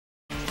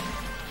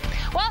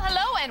Well,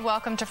 hello and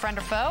welcome to Friend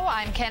or Foe.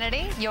 I'm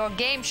Kennedy, your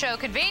game show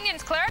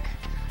convenience clerk.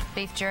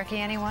 Beef jerky,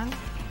 anyone?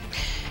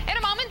 In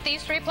a moment,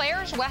 these three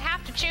players will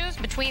have to choose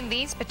between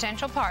these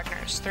potential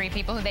partners. Three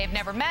people who they've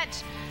never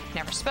met,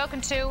 never spoken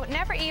to,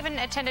 never even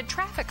attended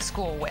traffic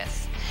school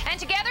with. And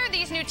together,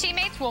 these new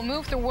teammates will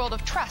move through a world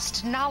of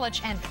trust,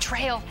 knowledge, and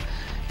betrayal.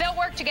 They'll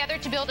work together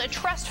to build a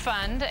trust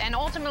fund and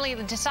ultimately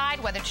decide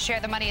whether to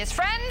share the money as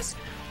friends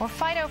or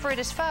fight over it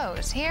as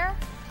foes. Here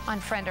on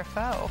Friend or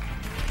Foe.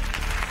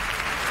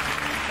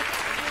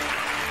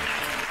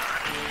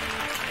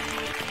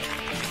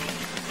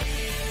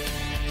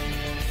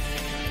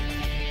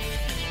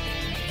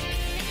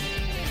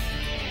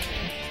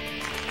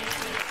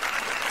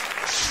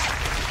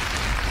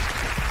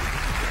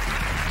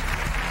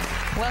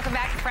 Welcome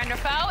back to Friend or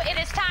Foe. It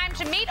is time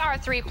to meet our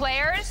three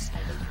players.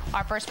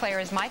 Our first player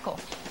is Michael.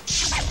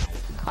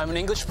 I'm an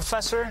English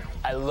professor,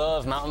 I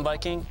love mountain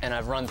biking, and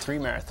I've run 3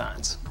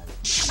 marathons.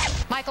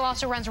 Michael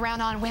also runs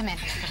around on women.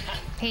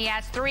 He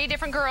has 3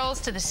 different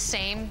girls to the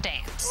same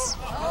dance.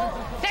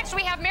 Next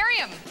we have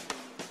Miriam.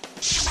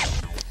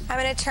 I'm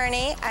an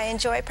attorney. I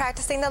enjoy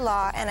practicing the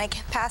law, and I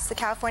passed the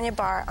California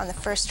bar on the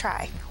first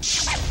try.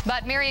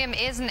 But Miriam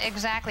isn't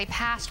exactly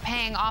past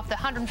paying off the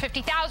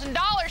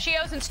 $150,000 she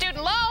owes in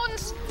student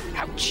loans.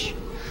 Ouch.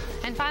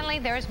 And finally,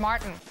 there's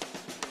Martin.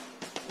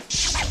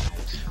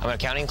 I'm an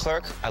accounting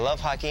clerk, I love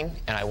hiking,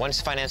 and I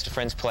once financed a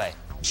friend's play.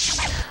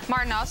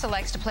 Martin also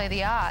likes to play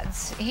the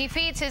odds. He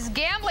feeds his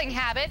gambling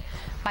habit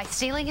by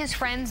stealing his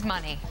friend's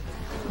money.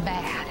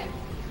 Bad.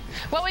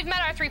 Well, we've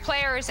met our 3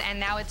 players, and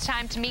now it's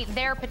time to meet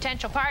their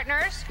potential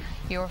partners.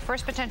 Your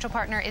first potential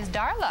partner is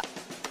Darla.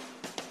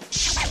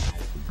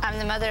 I'm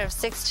the mother of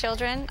 6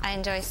 children. I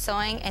enjoy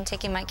sewing and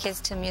taking my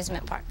kids to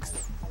amusement parks.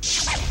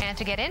 And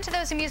to get into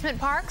those amusement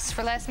parks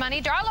for less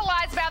money, Darla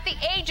lies about the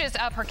ages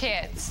of her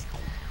kids.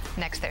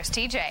 Next, there's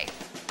TJ.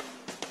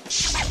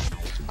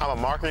 I'm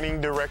a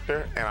marketing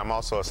director, and I'm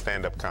also a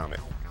stand-up comic.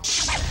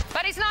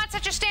 But he's not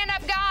such a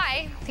stand-up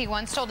guy. He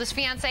once told his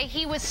fiancée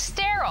he was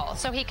sterile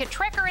so he could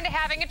trick her into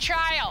having a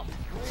child.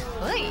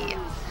 Oy.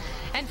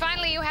 And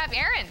finally, you have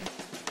Erin.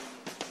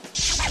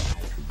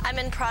 I'm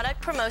in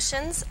product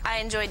promotions. I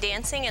enjoy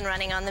dancing and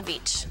running on the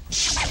beach.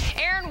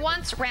 Erin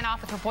once ran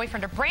off with her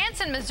boyfriend to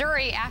Branson,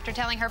 Missouri after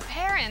telling her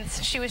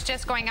parents she was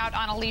just going out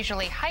on a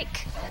leisurely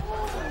hike.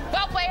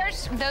 Well,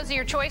 players, those are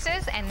your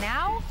choices, and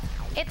now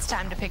it's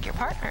time to pick your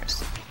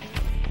partners.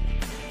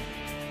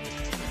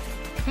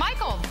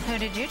 Michael, who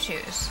did you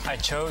choose? I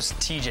chose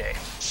TJ.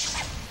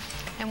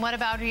 And what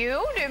about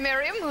you, dear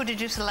Miriam? Who did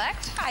you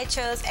select? I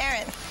chose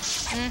Erin.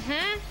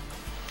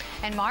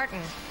 And Martin,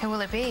 who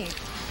will it be?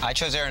 I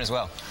chose Erin as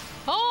well.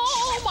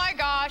 Oh my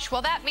gosh.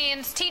 Well, that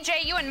means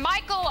TJ, you and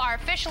Michael are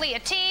officially a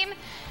team.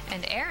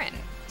 And Erin,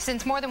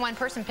 since more than one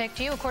person picked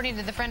you, according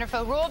to the Friend or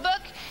Foe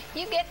rulebook,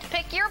 you get to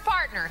pick your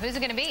partner. Who's it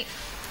going to be?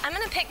 I'm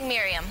going to pick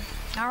Miriam.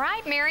 All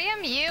right,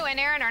 Miriam, you and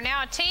Erin are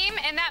now a team,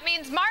 and that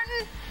means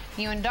Martin,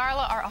 you and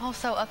Darla are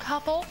also a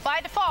couple by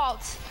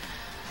default.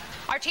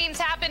 Our teams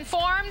have been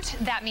formed.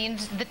 That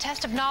means the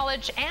test of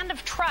knowledge and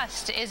of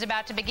trust is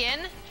about to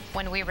begin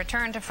when we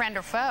return to Friend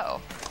or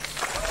Foe.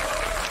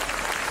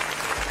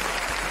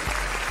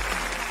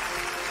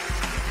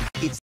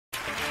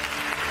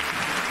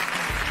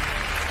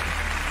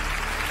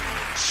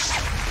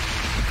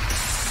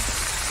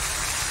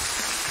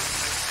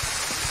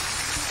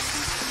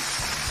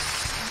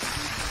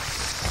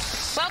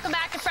 Welcome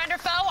back to Friend or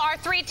Foe. Our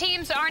 3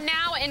 teams are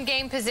now in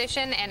game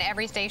position, and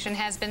every station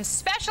has been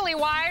specially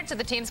wired so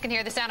the teams can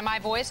hear the sound of my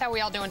voice. How are we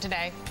all doing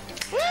today?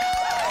 Well,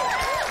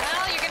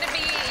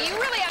 you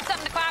really have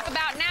something to clap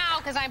about now,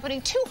 because I'm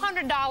putting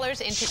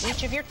 $200 into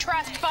each of your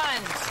trust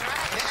funds.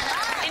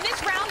 In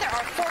this round, there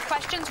are 4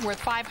 questions worth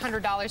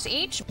 $500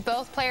 each.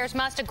 Both players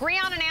must agree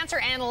on an answer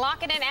and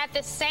lock it in at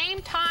the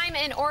same time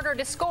in order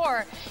to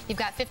score. You've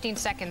got 15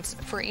 seconds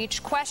for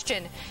each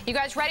question. You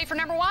guys ready for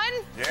number 1?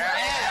 Yeah.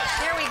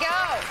 Here we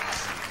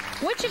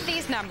go. Which of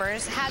these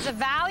numbers has a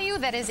value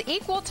that is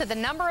equal to the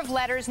number of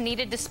letters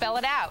needed to spell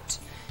it out?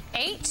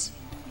 8,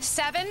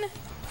 7,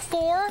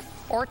 4,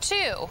 or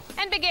 2?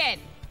 And begin.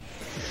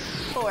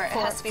 4. It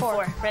has to be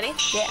 4. Ready?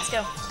 Yeah. Let's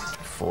go.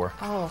 4.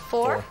 Oh,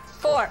 4?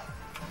 4.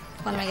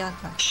 What am I going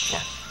for?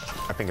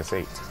 I think it's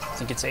 8. I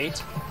think it's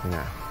 8?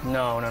 Yeah.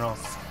 No.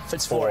 If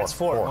it's 4, it's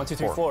 4. 1, 2,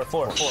 3, 4.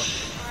 4.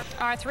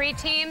 Our 3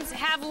 teams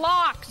have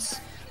locked.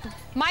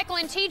 Michael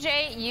and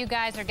TJ, you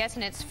guys are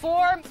guessing it's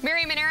 4.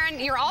 Miriam and Erin,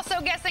 you're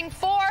also guessing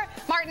 4.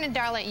 Martin and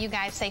Darla, you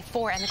guys say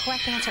 4, and the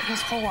correct answer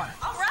is 4. All right.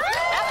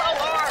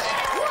 F-O-R.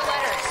 4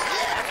 letters.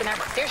 That's the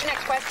number. Here's your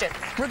next question.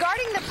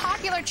 Regarding the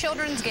popular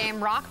children's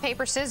game Rock,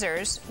 Paper,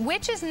 Scissors,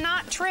 which is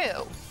not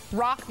true?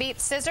 Rock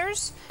beats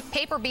scissors,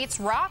 paper beats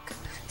rock,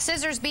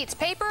 scissors beats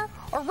paper,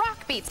 or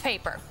rock beats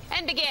paper?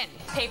 And begin.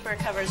 Paper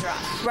covers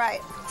rock.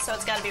 Right. So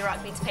it's got to be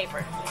rock beats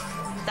paper.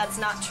 That's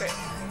not true.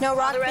 No,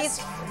 rock the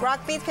beats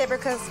rest- paper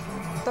because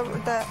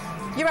the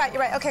You're right.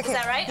 Okay. Is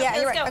that right? Yeah,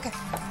 Okay, you're let's right. go.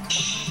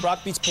 Okay.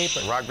 Rock beats paper.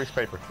 Rock beats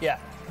paper. Yeah.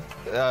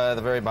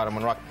 The very bottom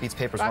one, rock beats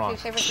paper's Rock wrong.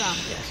 beats paper's wrong.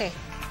 Okay.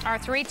 Our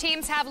three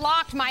teams have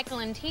locked. Michael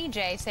and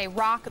TJ say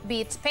rock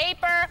beats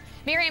paper.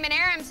 Miriam and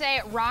Aaron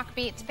say rock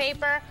beats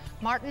paper.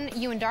 Martin,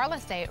 you and Darla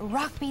say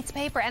rock beats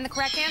paper. And the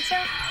correct answer?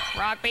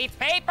 Rock beats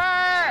paper.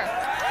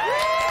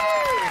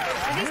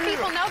 Do these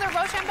people know their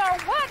Rochambeau or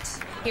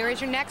what? Here is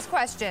your next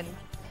question.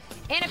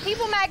 In a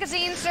People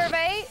magazine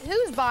survey,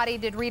 whose body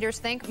did readers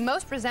think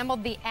most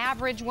resembled the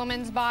average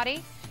woman's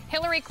body?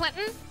 Hillary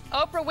Clinton,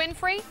 Oprah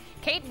Winfrey,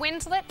 Kate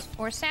Winslet,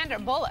 or Sandra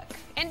Bullock?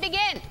 And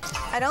begin.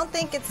 I don't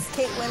think it's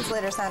Kate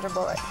Winslet or Sandra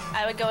Bullock.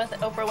 I would go with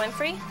Oprah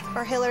Winfrey.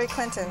 Or Hillary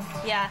Clinton.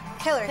 Yeah.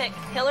 Hillary. Pick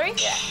Hillary?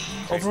 Yeah.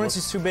 Oprah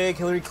Winfrey's too big,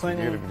 Hillary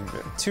Clinton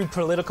too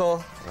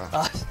political,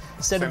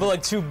 Sandra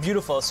Bullock too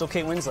beautiful, so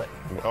Kate Winslet.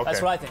 Okay.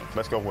 That's what I think.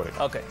 Let's go with it.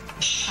 Okay.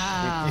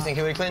 You think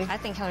Hillary Clinton? I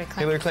think Hillary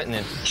Clinton. Hillary Clinton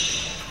then.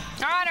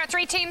 All right, our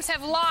three teams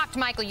have locked.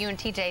 Michael, you and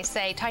TJ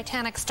say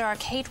Titanic star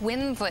Kate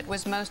Winslet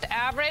was most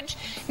average.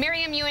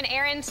 Miriam, you and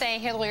Aaron say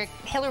Hillary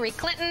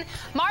Clinton.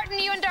 Martin,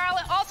 you and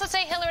Darla also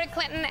say Hillary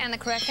Clinton. And the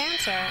correct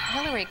answer,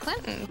 Hillary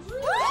Clinton. It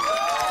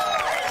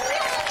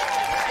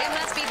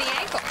must be the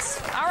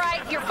ankles. All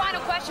right, your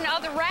final question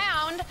of the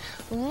round.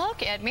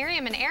 Look at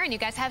Miriam and Aaron. You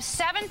guys have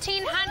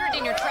 $1,700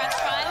 in your trust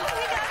fund.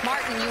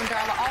 Martin, you and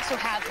Darla also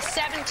have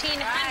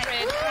 $1,700.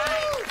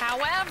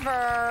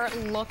 However,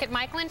 look at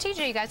Michael and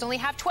TJ. You guys only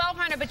have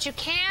 $1,200, but you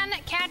can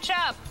catch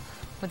up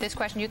with this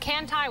question. You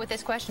can tie with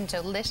this question, so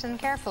listen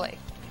carefully.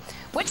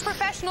 Which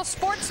professional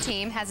sports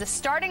team has a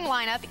starting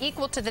lineup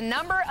equal to the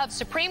number of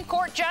Supreme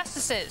Court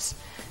justices?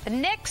 The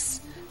Knicks,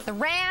 the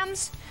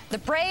Rams, the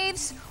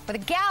Braves, or the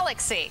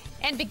Galaxy?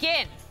 And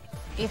begin.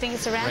 You think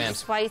it's the Rams?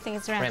 Rams. Why do you think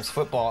it's the Rams? Rams.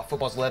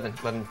 Football's 11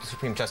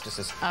 Supreme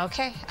Justices.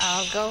 Okay,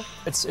 I'll go.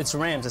 It's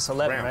Rams. It's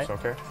 11, Rams, right?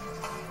 okay.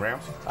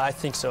 Rams? I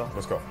think so.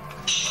 Let's go.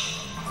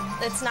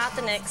 It's not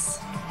the Knicks.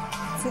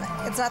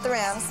 It's not the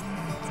Rams.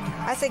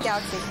 I say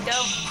Galaxy.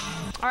 Go.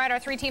 All right, our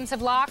three teams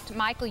have locked.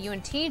 Michael, you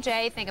and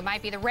TJ think it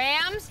might be the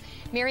Rams.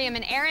 Miriam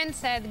and Aaron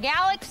said the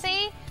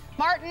Galaxy.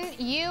 Martin,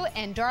 you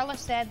and Darla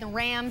said the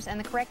Rams, and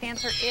the correct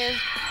answer is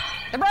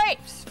the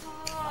Braves.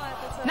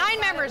 9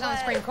 members on the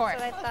Supreme Court.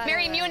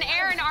 Miriam, you and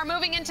Aaron are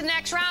moving into the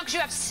next round because you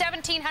have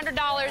 $1,700. You didn't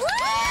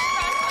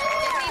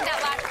need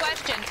that last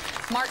question.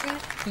 Martin,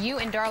 you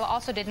and Darla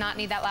also did not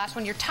need that last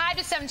one. You're tied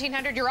to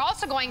 $1,700. You're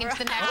also going into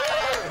the next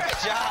round. Good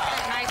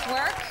job. Nice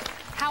work.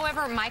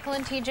 However, Michael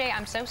and TJ,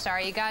 I'm so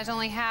sorry. You guys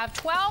only have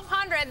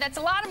 $1,200. That's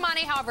a lot of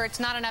money. However, it's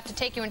not enough to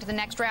take you into the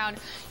next round.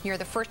 You're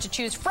the first to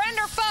choose friend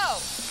or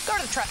foe. Go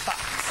to the trust box.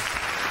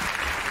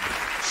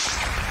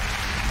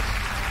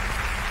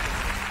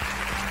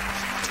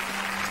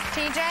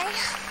 TJ,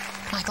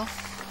 Michael.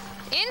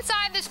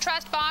 Inside this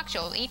trust box,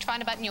 you'll each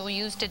find a button you'll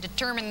use to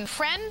determine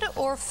friend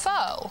or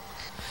foe.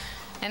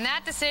 And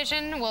that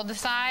decision will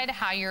decide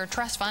how your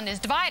trust fund is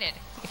divided.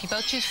 If you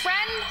both choose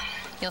friend,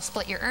 you'll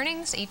split your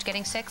earnings, each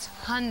getting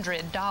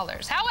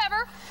 $600.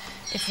 However,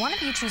 if one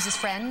of you chooses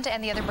friend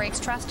and the other breaks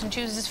trust and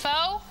chooses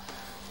foe,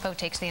 foe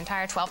takes the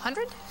entire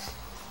 $1,200.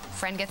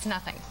 Friend gets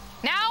nothing.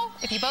 Now,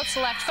 if you both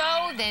select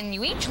foe, then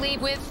you each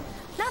leave with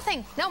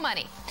nothing, no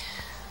money.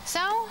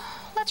 So,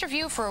 let's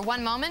review for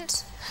one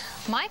moment.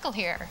 Michael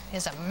here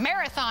is a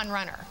marathon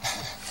runner.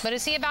 But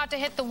is he about to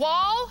hit the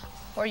wall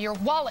or your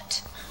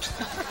wallet?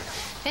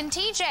 And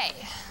TJ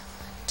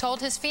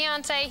told his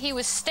fiancée he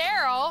was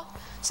sterile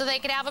so they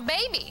could have a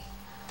baby.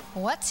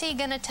 What's he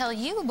gonna tell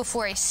you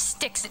before he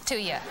sticks it to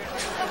you?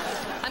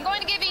 I'm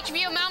going to give each of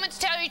you a moment to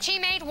tell your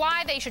teammate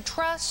why they should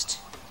trust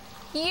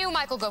you.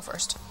 Michael, go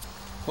first.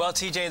 Well,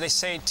 TJ, they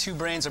say 2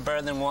 brains are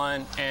better than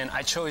 1, and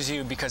I chose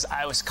you because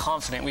I was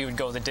confident we would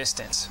go the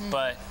distance,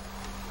 but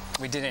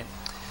we didn't.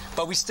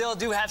 But we still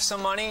do have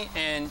some money,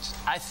 and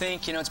I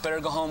think, it's better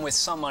to go home with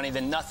some money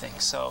than nothing,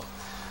 so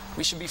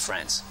we should be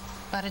friends.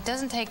 But it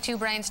doesn't take 2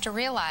 brains to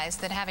realize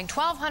that having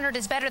 $1,200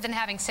 is better than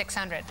having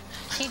 $600.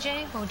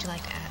 TJ, what would you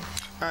like to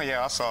add?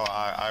 Yeah, also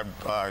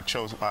I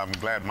chose. I'm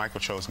glad Michael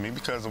chose me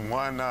because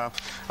one,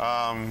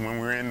 when we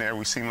were in there,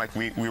 we seemed like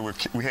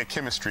we had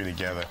chemistry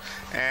together,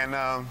 and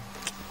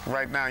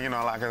right now,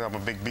 like I'm a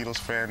big Beatles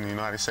fan, and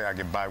how they say I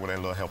get by with a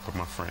little help with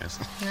my friends.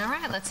 All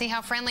right, let's see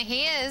how friendly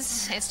he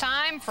is. It's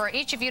time for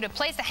each of you to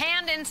place a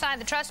hand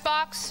inside the trust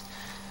box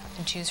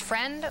and choose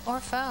friend or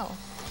foe.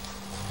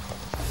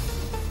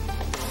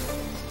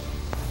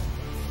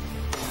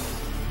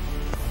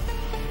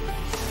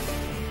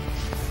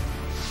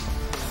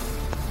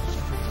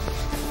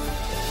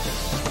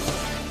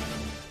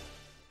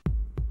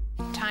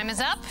 Time is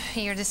up.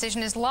 Your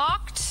decision is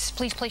locked.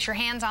 Please place your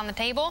hands on the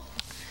table.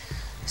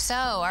 So,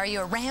 are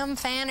you a Ram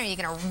fan, or are you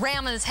going to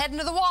ram his head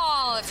into the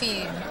wall if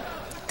he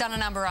done a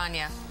number on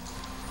you?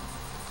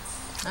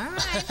 All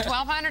right,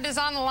 $1,200 is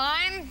on the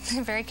line.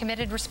 Very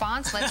committed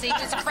response. Let's see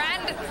who's a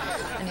friend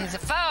and who's a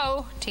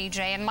foe. TJ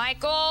and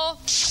Michael,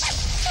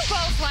 you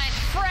both went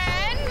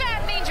friend.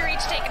 That means you're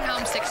each taking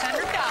home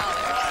 $600.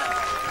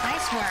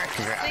 Nice work.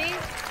 Yeah. See?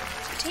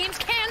 Teams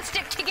can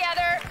stick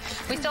together.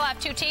 We still have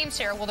 2 teams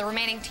here. Will the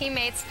remaining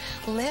teammates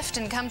lift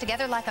and come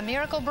together like a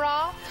miracle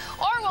bra?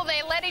 Or will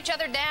they let each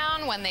other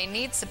down when they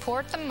need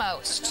support the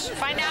most?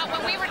 Find out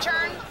when we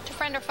return to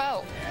Friend or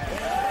Foe.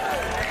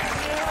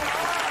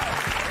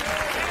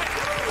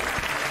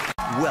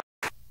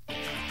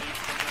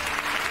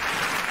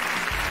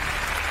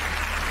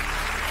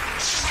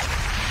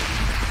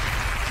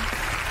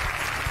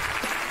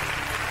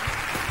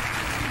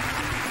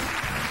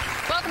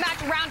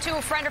 to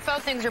a friend or foe.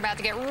 Things are about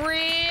to get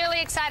really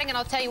exciting, and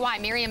I'll tell you why.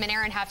 Miriam and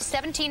Aaron have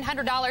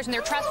 $1,700 in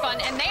their trust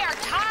fund, and they are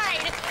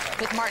tied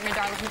with Martin and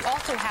Darla, who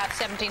also have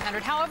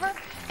 $1,700. However,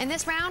 in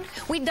this round,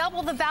 we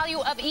double the value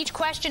of each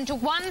question to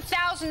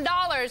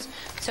 $1,000.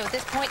 So at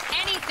this point,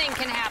 anything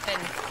can happen.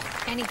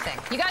 Anything.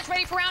 You guys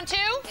ready for round 2?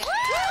 All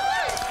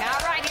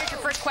right, here's your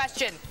first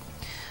question.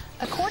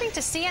 According to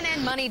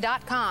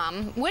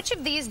CNNmoney.com, which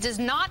of these does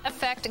not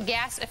affect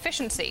gas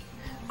efficiency?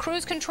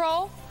 Cruise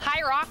control,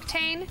 higher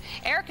octane,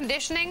 air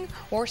conditioning,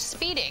 or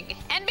speeding?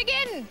 And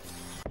begin.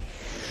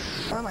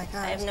 Oh my gosh.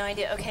 I have no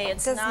idea. Okay,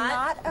 it's Does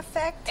not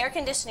affect. Air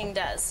conditioning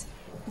does.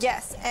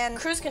 Yes, and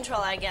Cruise control,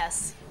 I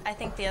guess. I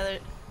think the other.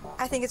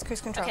 I think it's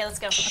cruise control. Okay, let's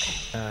go.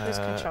 Okay. Cruise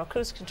control.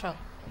 Cruise control.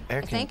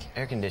 Air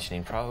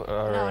conditioning, probably.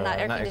 No, not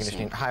air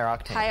conditioning. Higher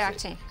octane. Higher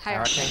octane. Higher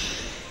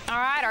octane. All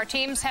right, our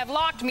teams have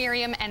locked.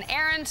 Miriam and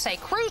Aaron say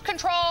cruise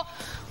control,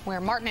 where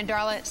Martin and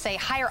Darla say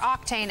higher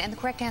octane, and the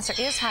correct answer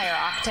is higher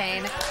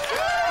octane.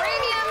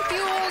 Premium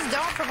fuels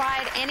don't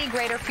provide any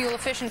greater fuel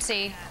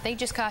efficiency. They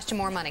just cost you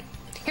more money.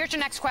 Here's your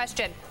next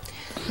question.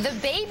 The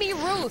Baby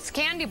Ruth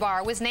candy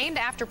bar was named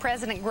after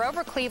President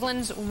Grover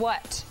Cleveland's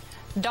what?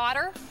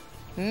 Daughter,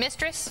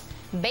 mistress,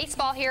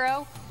 baseball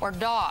hero, or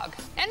dog?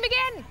 And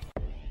begin.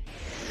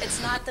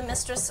 It's not the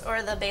mistress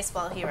or the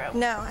baseball hero.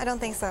 No, I don't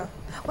think so.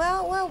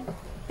 Well,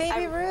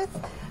 Baby Ruth.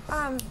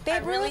 I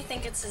really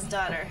think it's his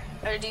daughter.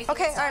 Or do you think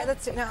Okay, it's all right,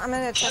 let's do. No, I'm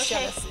gonna test you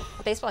on Okay. this.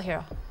 Baseball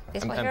hero.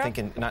 Baseball hero. I'm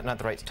thinking not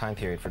the right time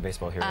period for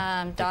baseball hero.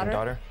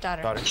 Daughter.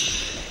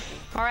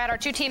 All right, our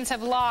two teams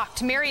have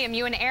locked. Miriam,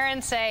 you and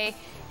Aaron say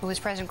it was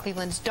President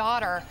Cleveland's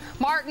daughter.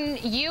 Martin,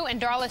 you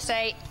and Darla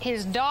say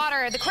his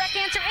daughter. The correct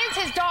answer is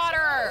his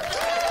daughter.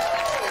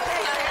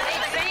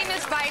 Made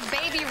famous by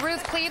Baby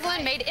Ruth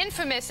Cleveland, made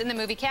infamous in the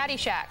movie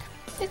Caddyshack.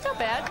 It's not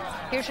bad.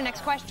 Here's your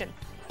next question.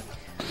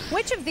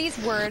 Which of these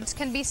words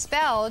can be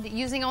spelled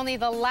using only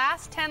the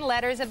last 10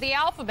 letters of the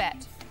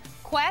alphabet?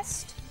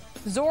 Quest,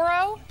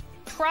 Zorro,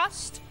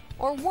 trust,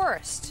 or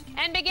worst?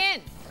 And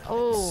begin.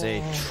 Oh.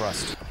 Say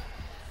trust.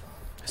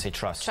 I say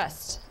trust.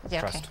 Trust.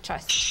 Yeah, okay.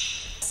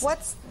 Trust.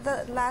 What's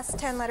the last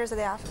 10 letters of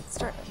the alphabet?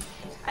 Start.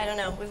 I don't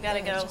know. We've got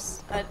to go.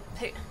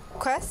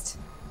 Quest?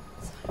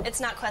 It's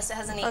not Quest. It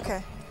has an E.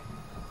 Okay.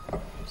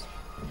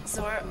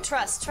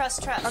 Trust.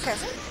 Okay.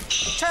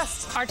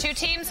 Trust. Our two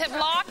teams have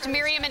locked.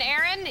 Miriam and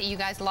Aaron, you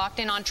guys locked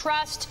in on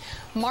trust.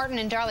 Martin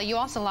and Darla, you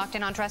also locked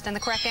in on trust, and the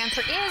correct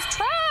answer is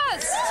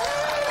trust.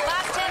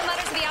 Last 10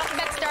 letters of the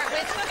alphabet start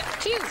with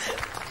Q.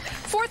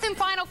 Fourth and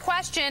final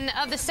question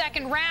of the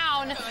second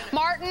round.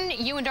 Martin,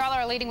 you and Darla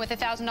are leading with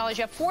 $1,000.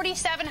 You have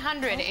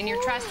 $4,700 in your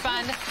trust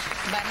fund.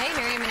 But hey,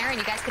 Miriam and Aaron,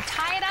 you guys could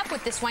tie it up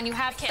with this one. You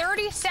have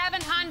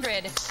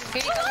 $3,700.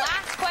 Here's the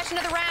last question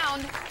of the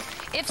round.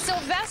 If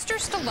Sylvester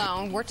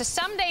Stallone were to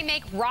someday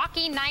make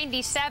Rocky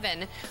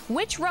 97,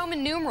 which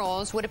Roman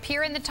numerals would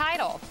appear in the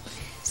title?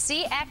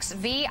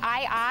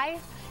 CXVII,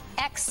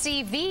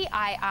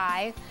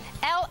 XCVII,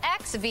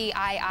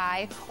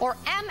 LXVII, or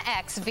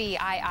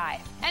MXVII?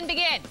 And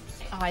begin.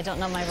 Oh, I don't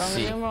know my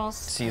Roman numerals.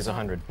 C is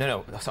 100. No,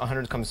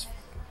 100 comes.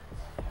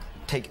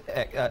 Take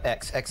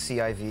X,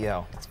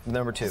 XCIVL.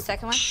 Number 2. The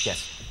second one?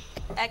 Yes.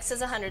 X is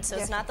 100, so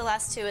it's not the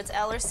last two. It's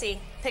L or C.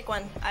 Pick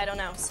one. I don't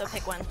know, so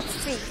pick one.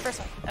 C, first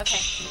one. Okay.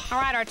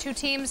 All right, our two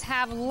teams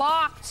have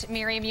locked.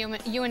 Miriam,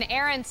 you and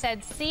Aaron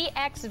said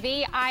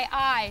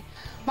CXVII.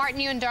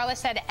 Martin, you and Darla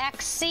said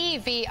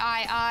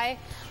XCVII.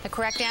 The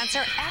correct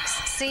answer,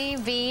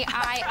 XCVII.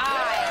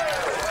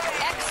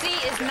 XC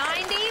is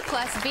 90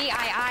 plus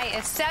VII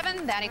is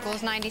 7. That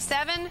equals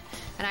 97.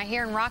 And I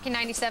hear in Rocky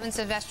 97,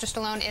 Sylvester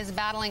Stallone is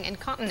battling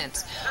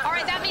incontinence. All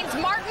right, that means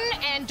Martin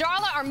and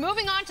Darla are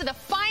moving on to the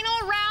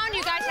final round.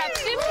 You guys have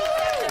 $5,700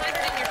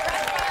 in your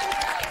trust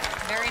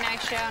fund. Very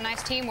nice show,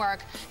 nice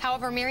teamwork.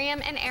 However,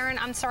 Miriam and Aaron,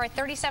 I'm sorry,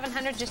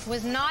 $3,700 just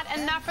was not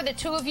enough for the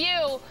two of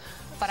you.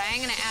 But I am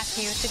going to ask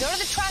you to go to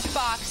the trust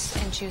box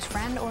and choose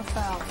friend or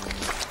foe.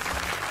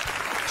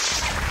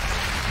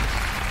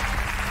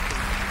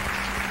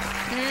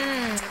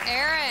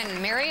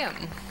 Aaron, Miriam,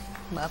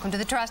 welcome to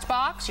the trust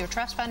box. Your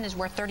trust fund is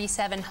worth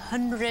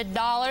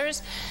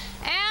 $3,700.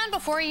 And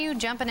before you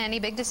jump in any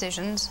big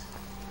decisions,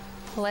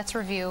 let's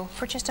review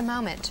for just a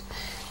moment.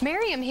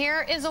 Miriam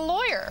here is a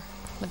lawyer,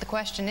 but the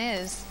question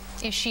is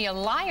she a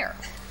liar?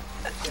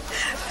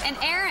 And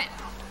Aaron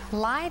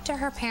lied to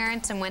her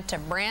parents and went to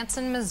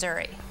Branson,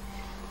 Missouri.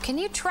 Can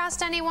you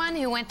trust anyone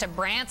who went to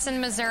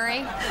Branson,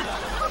 Missouri?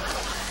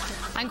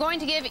 I'm going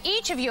to give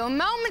each of you a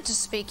moment to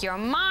speak your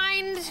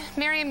mind.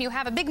 Miriam, you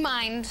have a big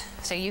mind,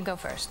 so you go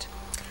first.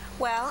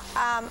 Well,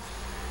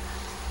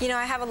 you know,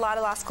 I have a lot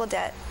of law school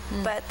debt,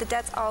 but the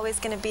debt's always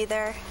going to be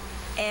there.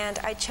 And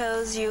I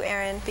chose you,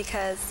 Aaron,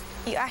 because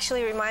you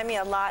actually remind me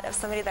a lot of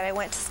somebody that I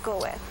went to school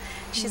with.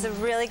 She's a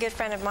really good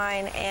friend of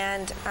mine,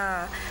 and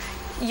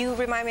you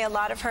remind me a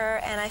lot of her,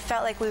 and I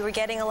felt like we were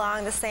getting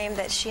along the same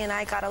that she and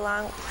I got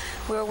along.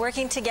 We were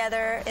working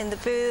together in the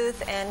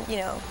booth and, you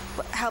know,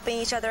 helping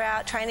each other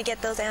out, trying to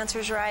get those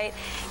answers right,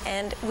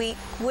 and we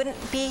wouldn't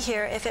be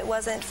here if it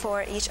wasn't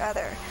for each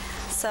other.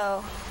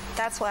 So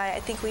that's why I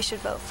think we should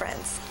vote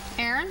friends.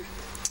 Aaron?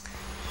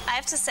 I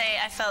have to say,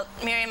 I felt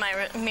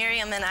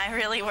Miriam and I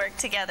really worked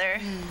together.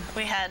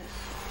 We had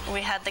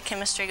the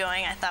chemistry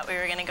going. I thought we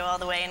were going to go all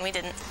the way, and we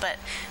didn't. But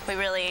we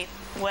really,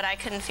 what I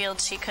couldn't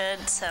field, she could.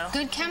 So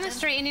good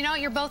chemistry, and you know,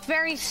 you're both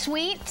very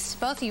sweet.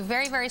 Both of you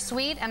very, very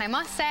sweet. And I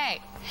must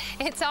say,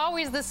 it's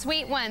always the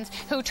sweet ones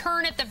who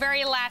turn at the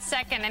very last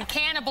second and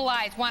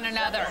cannibalize one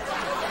another.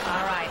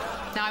 All right,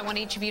 now I want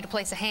each of you to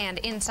place a hand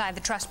inside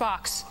the trust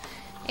box.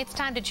 It's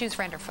time to choose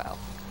friend or foe.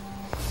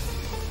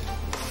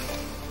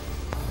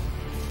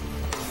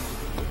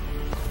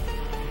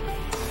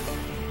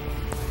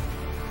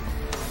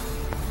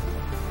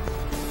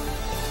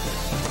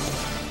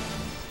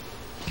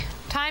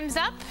 Time's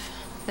up.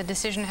 The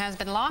decision has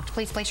been locked.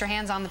 Please place your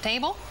hands on the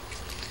table.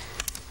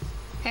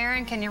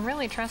 Erin, can you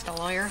really trust a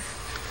lawyer?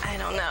 I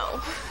don't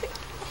know.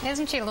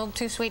 Isn't she a little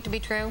too sweet to be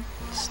true?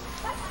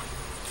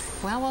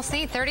 Well, we'll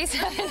see.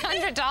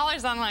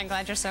 $3,700 online.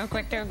 Glad you're so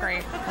quick to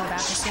agree. We're about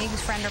to see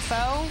who's friend or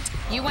foe.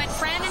 You went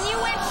friend and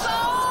you went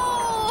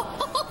foe!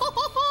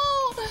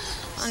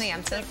 Honey,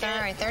 I'm so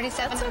sorry. $3,700.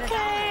 That's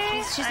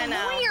okay. She's a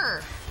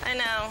lawyer. I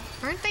know.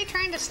 Aren't they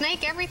trying to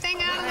snake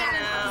everything out of there?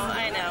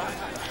 I know.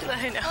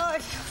 Oh, I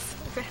feel so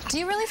bad. Do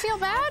you really feel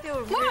bad? I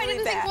feel No, I really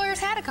didn't think bad. lawyers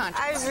had a conscience.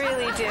 I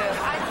really do.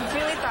 I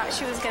really thought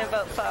she was going to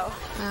vote foe.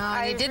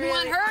 Oh, you didn't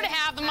want her to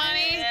have the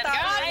money.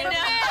 God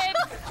forbid.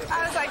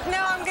 I was like, no,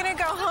 I'm going to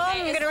go home.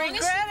 I'm going to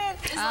regret it.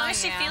 As long as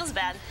she feels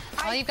bad.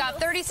 Well, you've got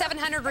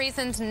 3,700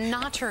 reasons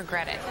not to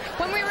regret it.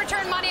 When we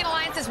return, Money and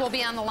Alliances will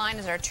be on the line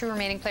as our two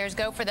remaining players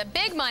go for the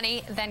big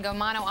money, then go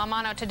mano a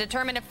mano to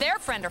determine if they're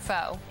friend or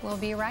foe. We'll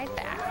be right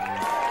back.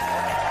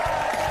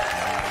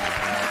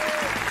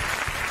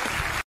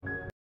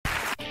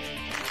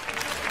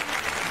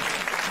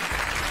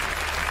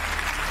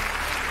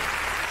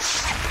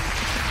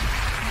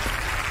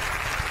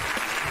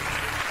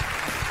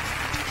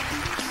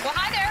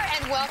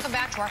 Welcome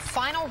back to our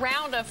final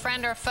round of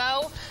Friend or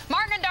Foe.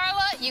 Martin and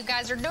Darla, you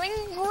guys are doing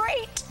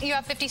great. You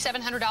have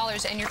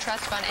 $5,700 in your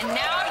trust fund, and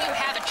now you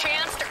have a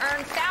chance to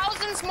earn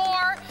thousands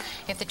more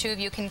if the two of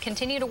you can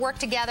continue to work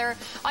together.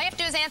 All you have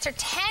to do is answer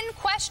 10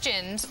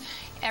 questions.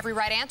 Every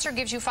right answer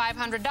gives you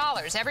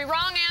 $500. Every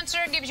wrong answer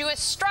gives you a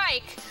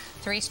strike.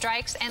 3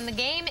 strikes, and the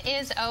game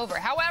is over.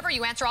 However,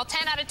 you answer all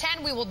 10 out of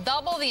 10, we will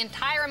double the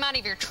entire amount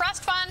of your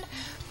trust fund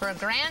for a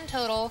grand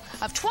total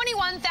of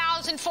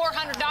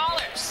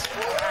 $21,400.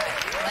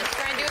 Let's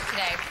try and do it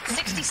today.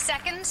 60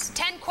 seconds,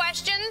 10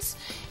 questions.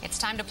 It's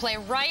time to play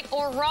right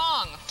or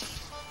wrong.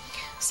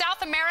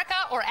 South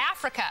America or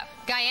Africa?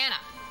 Guyana.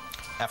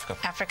 Africa.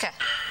 Africa.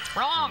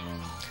 Wrong.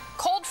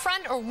 Cold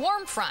front or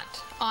warm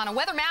front? On a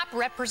weather map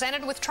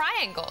represented with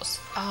triangles.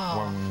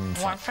 Oh,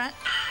 warm front.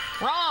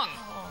 Wrong.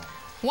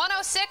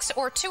 106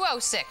 or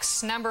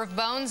 206? Number of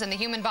bones in the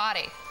human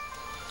body.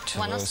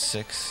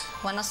 206.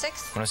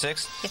 106?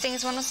 106? You think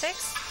it's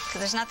 106? Because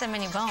there's not that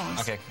many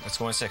bones. Okay, let's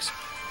go 106.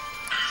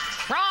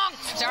 Wrong.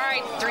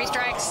 Sorry, 3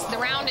 strikes. The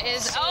round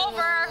is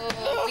over.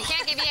 We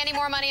can't give you any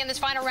more money in this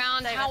final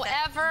round.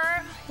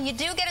 However, you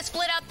do get to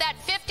split up that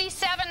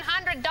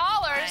 $5,700.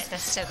 Right,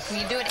 that's still Will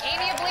you do it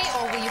amiably,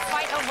 or will you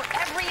fight over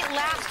every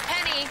last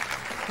penny?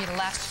 You're the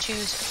last to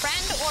choose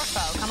friend or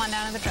foe. Come on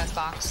down to the trust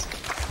box.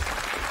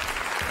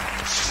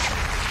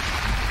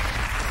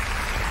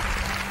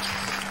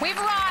 We've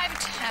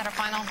arrived at our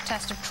final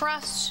test of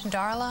trust.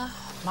 Darla,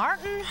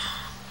 Martin,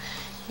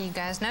 you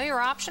guys know your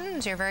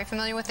options. You're very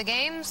familiar with the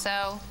game,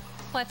 so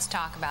let's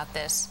talk about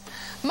this.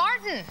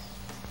 Martin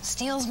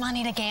steals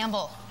money to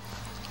gamble.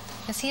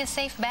 Is he a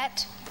safe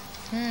bet?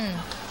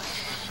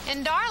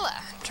 And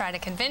Darla tried to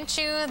convince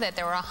you that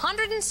there were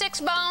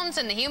 106 bones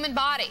in the human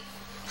body.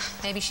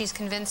 Maybe she's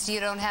convinced you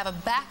don't have a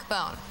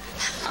backbone.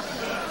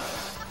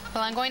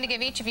 Well, I'm going to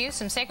give each of you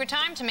some sacred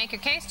time to make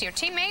your case to your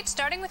teammates,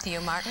 starting with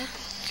you, Martin.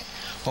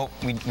 Well,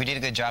 we did a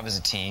good job as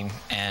a team,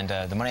 and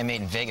the money I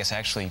made in Vegas I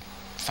actually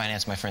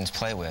financed my friend's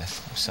play with.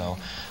 So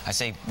I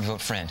say we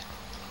vote friend.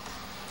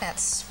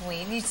 That's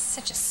sweet. He's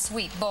such a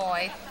sweet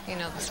boy. You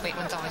know, the sweet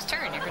ones always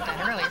turn. You heard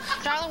that earlier.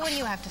 Darla, what do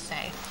you have to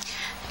say?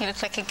 You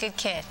look like a good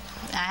kid.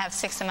 I have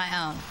 6 of my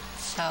own,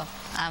 so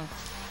I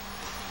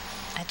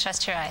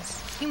trust your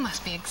eyes. You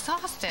must be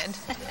exhausted.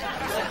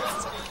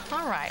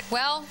 All right.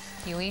 Well,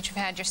 you each have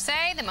had your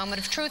say. The moment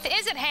of truth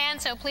is at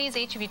hand, so please,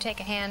 each of you take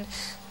a hand,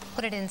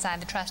 put it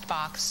inside the trust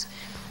box.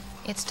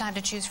 It's time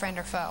to choose friend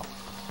or foe.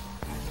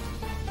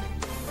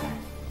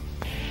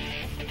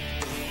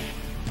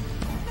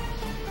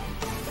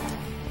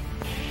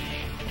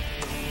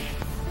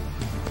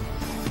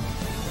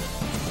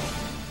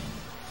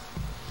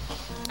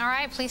 All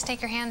right, please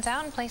take your hands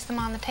out and place them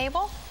on the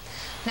table.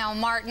 Now,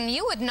 Martin,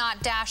 you would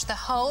not dash the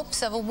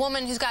hopes of a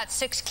woman who's got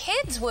 6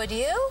 kids, would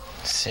you?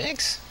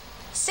 6?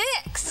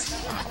 6?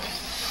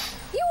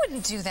 You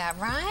wouldn't do that,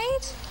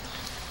 right?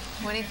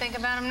 What do you think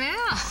about him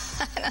now?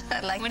 I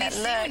don't like What do that you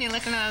see look. when you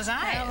look into those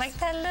eyes? I don't like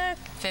that look.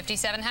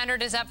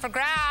 $5,700 is up for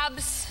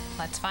grabs.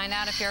 Let's find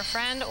out if you're a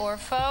friend or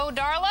foe.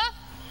 Darla?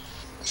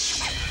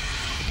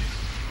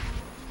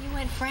 You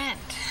went friend.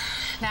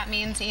 That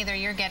means either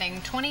you're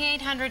getting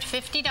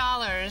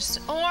 $2,850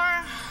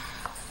 or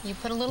You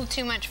put a little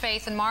too much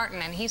faith in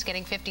Martin, and he's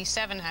getting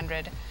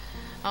 5,700.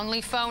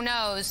 Only Foe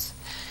knows.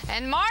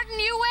 And Martin,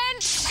 you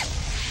win.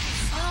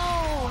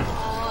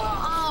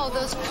 Oh,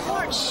 those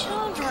poor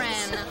children.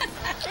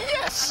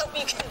 Yes. I hope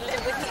you can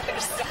live with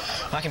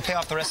yourself. I can pay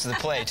off the rest of the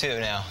play, too,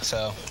 now,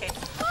 so. Okay.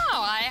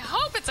 Oh, I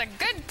hope it's a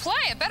good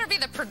play. It better be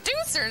the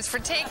producers for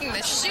taking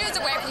the shoes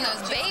away from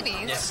those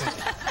babies. Yes.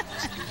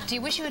 Do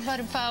you wish you had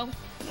voted Foe?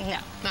 No.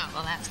 No,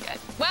 well, that's good.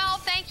 Well,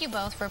 thank you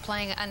both for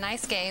playing a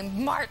nice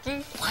game.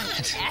 Martin, an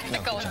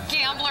ethical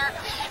gambler.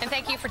 And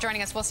thank you for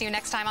joining us. We'll see you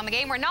next time on The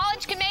Game, where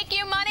knowledge can make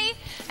you money,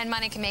 and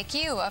money can make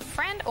you a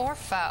friend or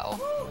foe.